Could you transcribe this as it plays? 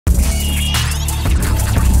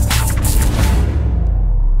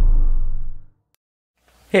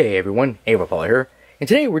Hey everyone, Autobot here, and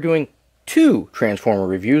today we're doing two Transformer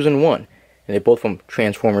reviews in one, and they're both from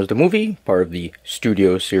Transformers the movie, part of the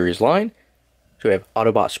Studio Series line. So we have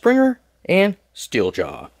Autobot Springer and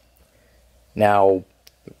Steeljaw. Now,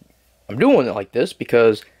 I'm doing it like this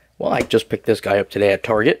because, well, I just picked this guy up today at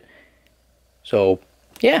Target. So,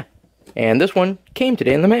 yeah, and this one came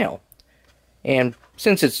today in the mail. And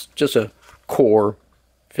since it's just a core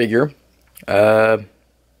figure, can't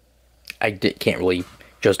really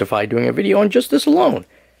justify doing a video on just this alone,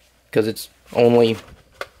 because it's only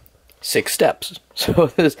 6 steps.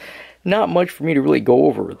 So there's not much for me to really go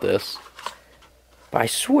over with this. But I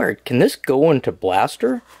swear, can this go into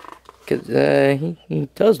Blaster? Because he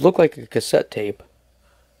does look like a cassette tape.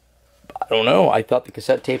 I don't know, I thought the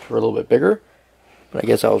cassette tapes were a little bit bigger, but I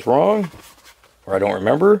guess I was wrong, or I don't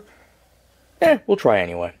remember. We'll try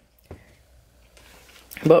anyway.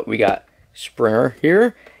 But we got Springer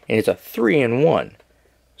here, and it's a 3-in-1.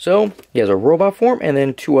 So, he has a robot form and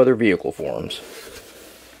then 2 other vehicle forms.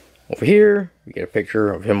 Over here, we get a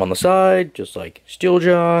picture of him on the side, just like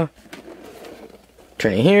Steeljaw.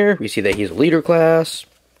 Turning here, we see that he's a leader class.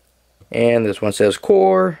 And this one says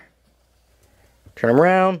core. Turn him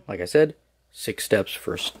around, like I said, 6 steps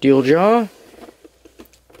for Steeljaw.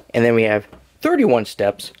 And then we have 31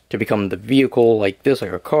 steps to become the vehicle like this,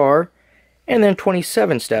 like a car. And then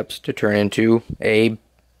 27 steps to turn into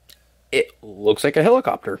it looks like a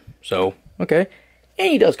helicopter. So, okay.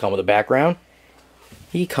 And he does come with a background.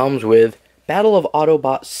 He comes with Battle of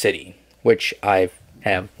Autobot City, which I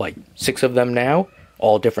have like 6 of them now,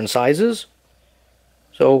 all different sizes.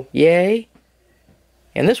 So, yay.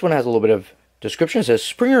 And this one has a little bit of description. It says,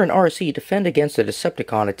 Springer and RC defend against a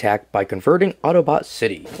Decepticon attack by converting Autobot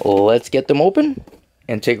City. Let's get them open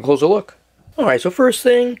and take a closer look. Alright, so first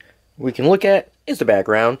thing we can look at is the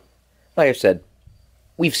background. Like I said,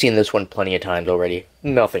 we've seen this one plenty of times already.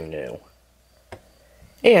 Nothing new.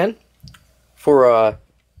 And for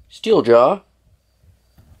Steeljaw,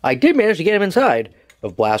 I did manage to get him inside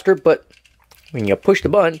of Blaster, but when you push the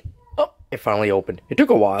button, oh, it finally opened. It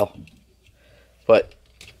took a while. But,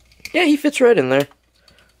 yeah, he fits right in there.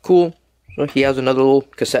 Cool. So he has another little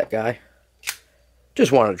cassette guy.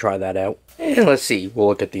 Just wanted to try that out. And let's see. We'll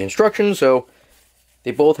look at the instructions. So,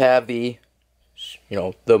 they both have the,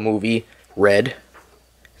 the movie red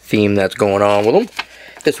theme that's going on with them.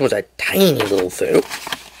 This one's a tiny little thing.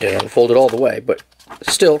 Didn't fold it all the way, but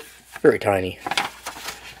still very tiny.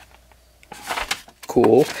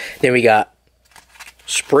 Cool. Then we got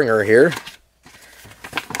Springer here.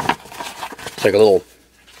 It's like a little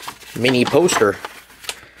mini poster.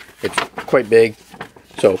 It's quite big.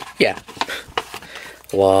 So, yeah.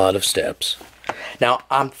 A lot of steps. Now,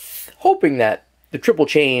 I'm hoping that the triple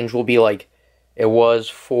change will be like it was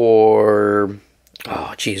for...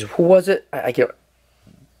 Oh, jeez. Who was it? I can't...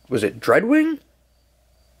 Was it Dreadwing?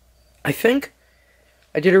 I think?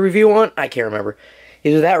 I did a review on? I can't remember.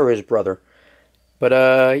 Either that or his brother.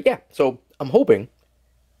 But, yeah. So, I'm hoping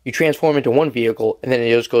you transform into one vehicle, and then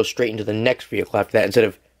it just goes straight into the next vehicle after that, instead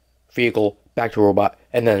of vehicle, back to robot,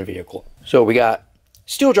 and then vehicle. So, we got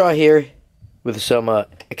Steeljaw here with some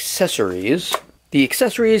accessories. The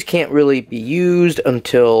accessories can't really be used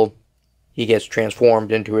until he gets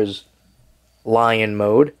transformed into his lion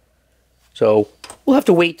mode. So, we'll have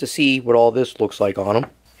to wait to see what all this looks like on him.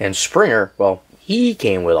 And Springer, well, he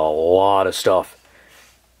came with a lot of stuff.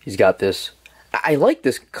 He's got this... I like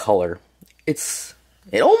this color. It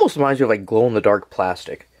almost reminds me of like glow-in-the-dark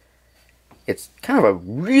plastic. It's kind of a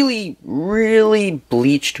really, really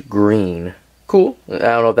bleached green. Cool. I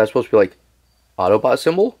don't know if that's supposed to be like Autobot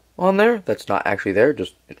symbol on there. That's not actually there,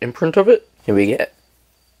 just an imprint of it. Here we get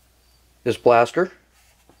this blaster.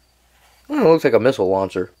 Oh, it looks like a missile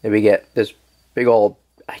launcher. Then we get this big old,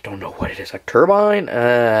 I don't know what it is, a turbine?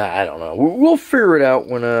 I don't know. We'll figure it out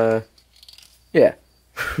when, yeah,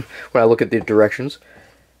 when I look at the directions.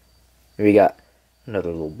 Then we got another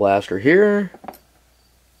little blaster here.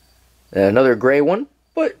 And another gray one,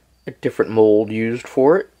 but a different mold used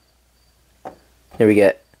for it. Then we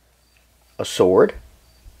get a sword.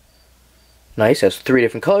 Nice, has 3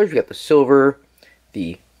 different colors. We got the silver,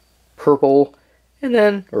 the purple, and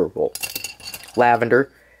then, well, lavender,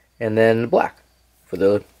 and then black for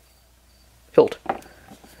the hilt.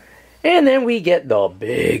 And then we get the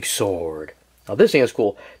big sword. Now this thing is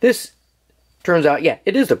cool. This turns out, yeah,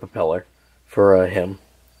 it is the propeller for him.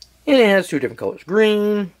 And it has 2 different colors.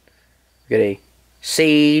 Green, we get a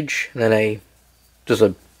sage, and then just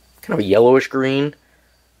a kind of a yellowish green.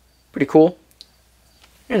 Pretty cool.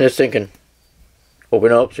 And this thing can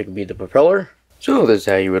open up so it can be the propeller. So this is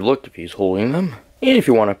how you would look if he's holding them. And if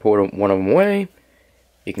you want to put one of them away,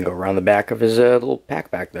 he can go around the back of his little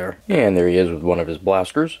pack back there. And there he is with one of his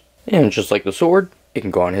blasters. And just like the sword, it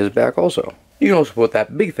can go on his back also. You can also put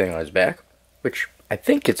that big thing on his back, which I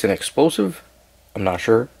think it's an explosive. I'm not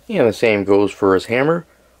sure. And the same goes for his hammer,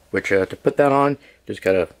 which to put that on, just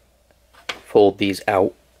gotta fold these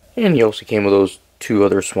out. And he also came with those two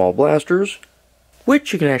other small blasters,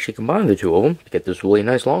 which you can actually combine the two of them to get this really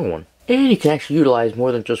nice long one. And you can actually utilize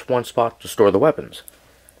more than just one spot to store the weapons.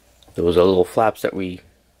 Those little flaps that we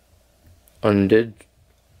undid,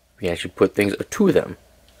 we can actually put things to them.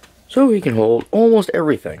 So he can hold almost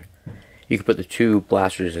everything. You can put the two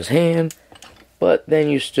blasters in his hand, but then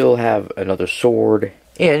you still have another sword,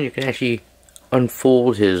 and you can actually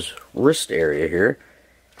unfold his wrist area here.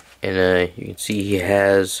 And you can see he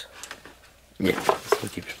has, yeah, he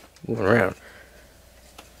keeps moving around.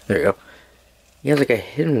 There you go. He has like a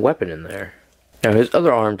hidden weapon in there. Now his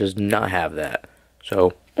other arm does not have that.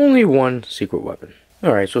 So only one secret weapon.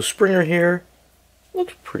 Alright, so Springer here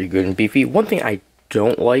looks pretty good and beefy. One thing I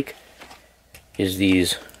don't like is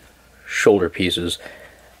these shoulder pieces.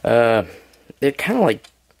 They're kind of like,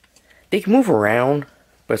 they can move around,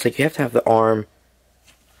 but it's like you have to have the arm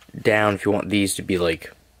down if you want these to be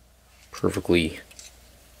like perfectly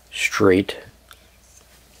straight.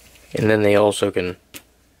 And then they also can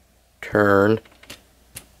turn.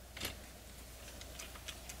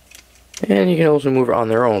 And you can also move it on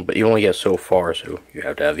their own, but you only get so far, so you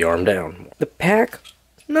have to have the arm down. The pack,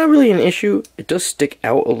 not really an issue. It does stick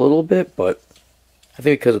out a little bit, but I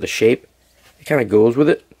think because of the shape, it kind of goes with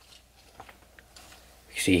it.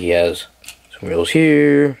 You see he has some wheels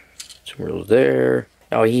here, some wheels there.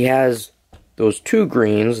 Now he has those two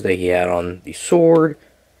greens that he had on the sword,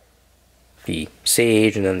 the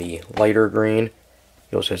sage, and then the lighter green.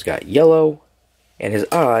 He also has got yellow, and his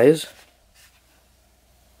eyes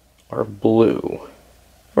are blue.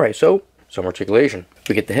 Alright, so some articulation. If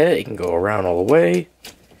we get the head, it can go around all the way,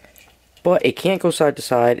 but it can't go side to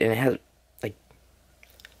side, and it has, like,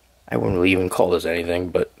 I wouldn't really even call this anything,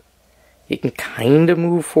 but it can kind of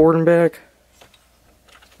move forward and back.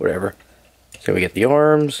 Whatever. So we get the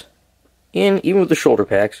arms, and even with the shoulder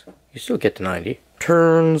packs, you still get to 90.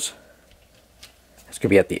 Turns. That's going to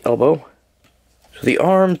be at the elbow. So the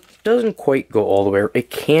arm doesn't quite go all the way. It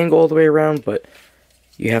can go all the way around, but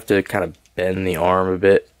you have to kind of bend the arm a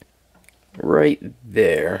bit right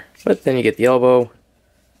there. But then you get the elbow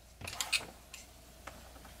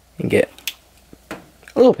and get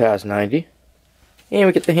a little past 90. And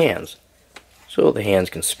we get the hands. So the hands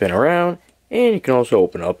can spin around, and you can also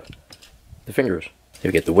open up the fingers. Then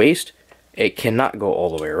we get the waist. It cannot go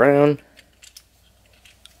all the way around,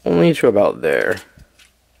 only to about there.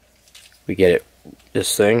 We get it.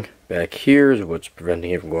 This thing back here is what's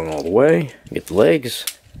preventing it from going all the way. Get the legs.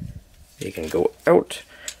 They can go out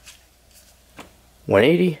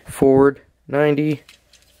 180, forward 90,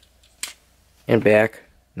 and back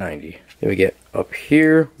 90. Then we get up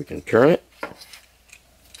here, we can turn it.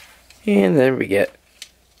 And then we get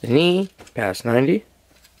the knee past 90,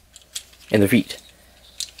 and the feet.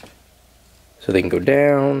 So they can go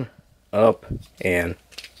down, up, and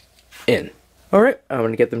in. Alright, I'm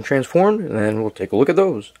going to get them transformed, and then we'll take a look at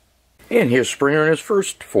those. And here's Springer in his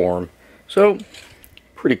first form. So,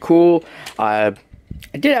 pretty cool. I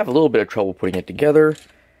did have a little bit of trouble putting it together.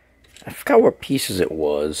 I forgot what pieces it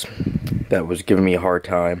was that was giving me a hard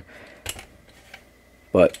time.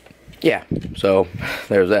 But, yeah, so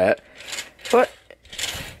there's that. But,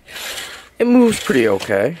 it moves pretty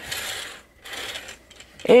okay.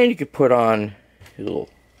 And you could put on his little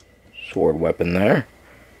sword weapon there.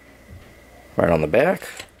 Right on the back.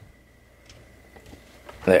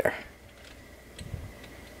 There.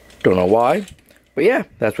 Don't know why. But yeah,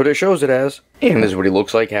 that's what it shows it as. And this is what he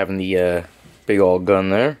looks like having the big old gun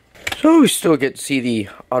there. So we still get to see the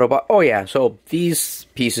Autobot. Oh yeah, so these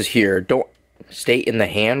pieces here don't stay in the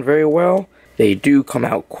hand very well. They do come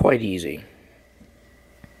out quite easy.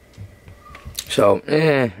 So,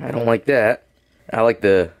 I don't like that. I like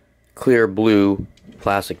the clear blue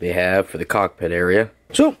plastic they have for the cockpit area.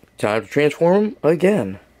 So, time to transform him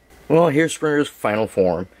again. Well, here's Springer's final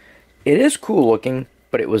form. It is cool looking,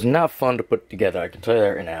 but it was not fun to put together, I can tell you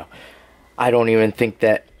that right now. I don't even think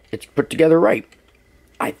that it's put together right.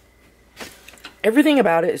 Everything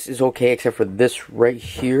about it is okay except for this right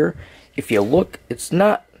here. If you look, it's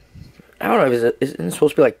not, I don't know, isn't it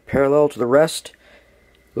supposed to be like parallel to the rest?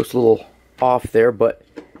 Looks a little off there, but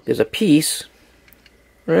there's a piece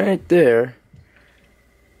right there.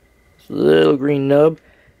 Little green nub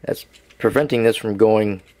that's preventing this from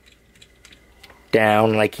going down,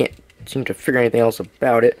 and I can't seem to figure anything else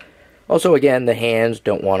about it. Also, again, the hands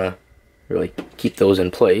don't want to really keep those in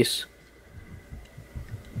place.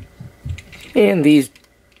 And the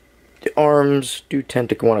arms do tend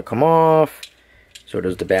to want to come off. So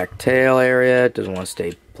does the back tail area. It doesn't want to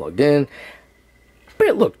stay plugged in. But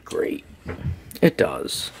it looked great. It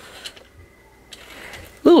does.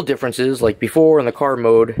 Little differences, like before in the car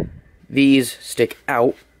mode, these stick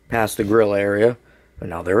out past the grill area. But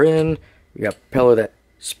now they're in. We got a propeller that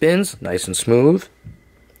spins, nice and smooth.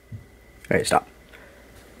 Alright, stop.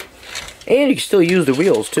 And you can still use the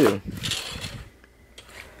wheels too.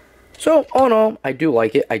 So, all in all, I do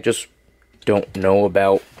like it. I just don't know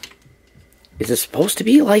about... Is it supposed to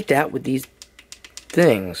be like that with these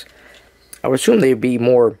things? I would assume they'd be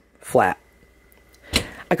more flat.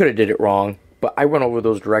 I could have did it wrong, but I went over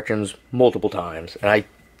those directions multiple times, and I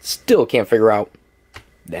still can't figure out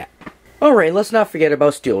that. Alright, let's not forget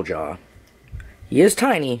about Steeljaw. He is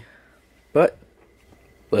tiny, but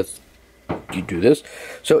let's do this.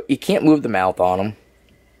 So, you can't move the mouth on him.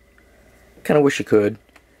 Kind of wish you could.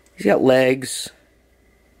 He's got legs.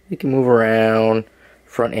 He can move around,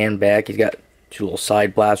 front and back. He's got two little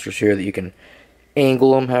side blasters here that you can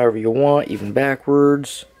angle him however you want, even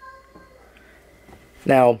backwards.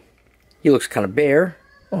 Now, he looks kind of bare.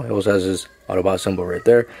 Oh, he also has his Autobot symbol right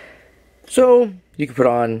there. So, you can put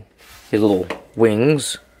on his little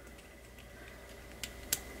wings.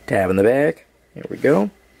 Tab in the back. There we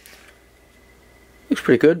go. Looks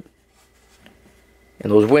pretty good.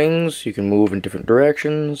 And those wings, you can move in different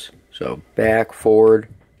directions. So, back, forward.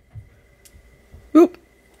 Boop.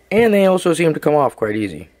 And they also seem to come off quite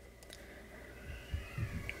easy.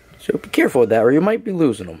 So be careful with that, or you might be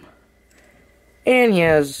losing them. And he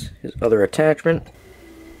has his other attachment.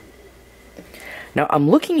 Now, I'm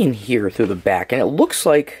looking in here through the back, and it looks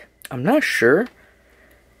like, I'm not sure.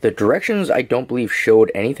 The directions, I don't believe,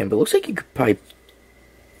 showed anything, but it looks like you could probably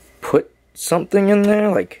put something in there,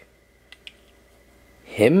 like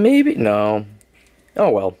him, maybe? No. Oh,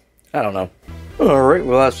 well. I don't know. Alright,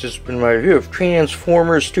 well, that's just been my review of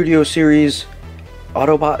Transformers Studio Series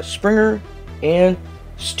Autobot Springer and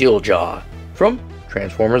Steeljaw from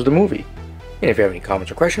Transformers the Movie. And if you have any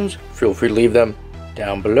comments or questions, feel free to leave them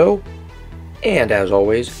down below. And as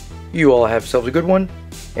always, you all have yourselves a good one,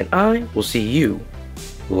 and I will see you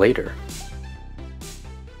later.